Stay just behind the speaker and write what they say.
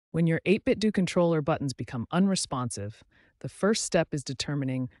When your 8BitDo controller buttons become unresponsive, the first step is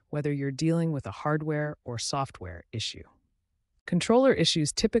determining whether you're dealing with a hardware or software issue. Controller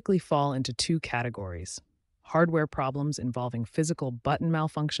issues typically fall into two categories: hardware problems involving physical button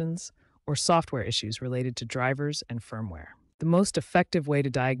malfunctions, or software issues related to drivers and firmware. The most effective way to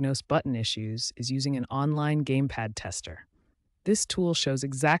diagnose button issues is using an online gamepad tester. This tool shows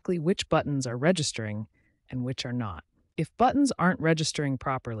exactly which buttons are registering and which are not. If buttons aren't registering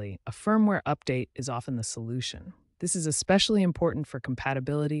properly, a firmware update is often the solution. This is especially important for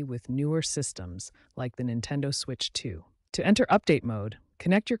compatibility with newer systems like the Nintendo Switch 2. To enter update mode,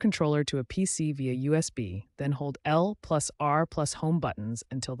 connect your controller to a PC via USB, then hold L plus R plus home buttons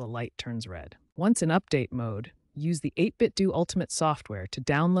until the light turns red. Once in update mode, use the 8BitDo Ultimate software to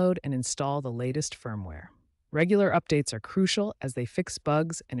download and install the latest firmware. Regular updates are crucial as they fix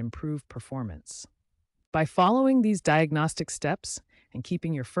bugs and improve performance. By following these diagnostic steps and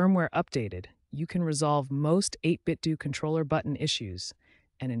keeping your firmware updated, you can resolve most 8BitDo controller button issues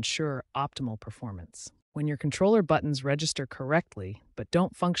and ensure optimal performance. When your controller buttons register correctly but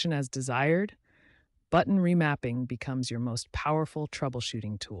don't function as desired, button remapping becomes your most powerful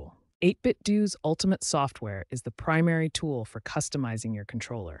troubleshooting tool. 8BitDo's Ultimate software is the primary tool for customizing your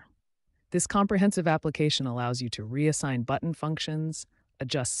controller. This comprehensive application allows you to reassign button functions,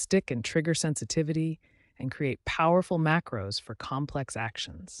 adjust stick and trigger sensitivity, and create powerful macros for complex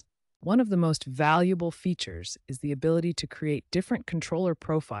actions. One of the most valuable features is the ability to create different controller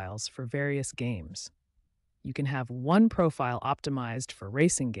profiles for various games. You can have one profile optimized for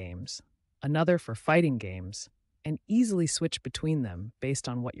racing games, another for fighting games, and easily switch between them based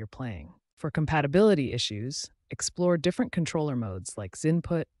on what you're playing. For compatibility issues, explore different controller modes like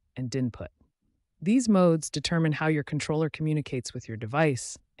Zinput and Dinput. These modes determine how your controller communicates with your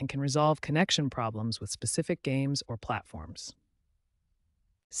device and can resolve connection problems with specific games or platforms.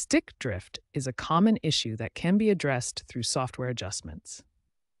 Stick drift is a common issue that can be addressed through software adjustments.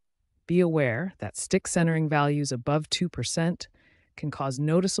 Be aware that stick centering values above 2% can cause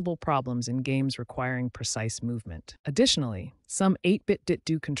noticeable problems in games requiring precise movement. Additionally, some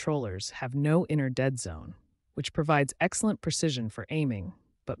 8BitDo controllers have no inner dead zone, which provides excellent precision for aiming,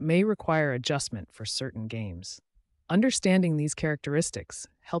 but may require adjustment for certain games. Understanding these characteristics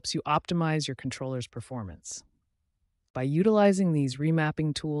helps you optimize your controller's performance. By utilizing these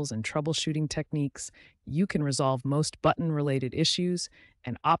remapping tools and troubleshooting techniques, you can resolve most button-related issues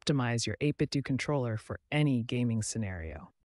and optimize your 8BitDo controller for any gaming scenario.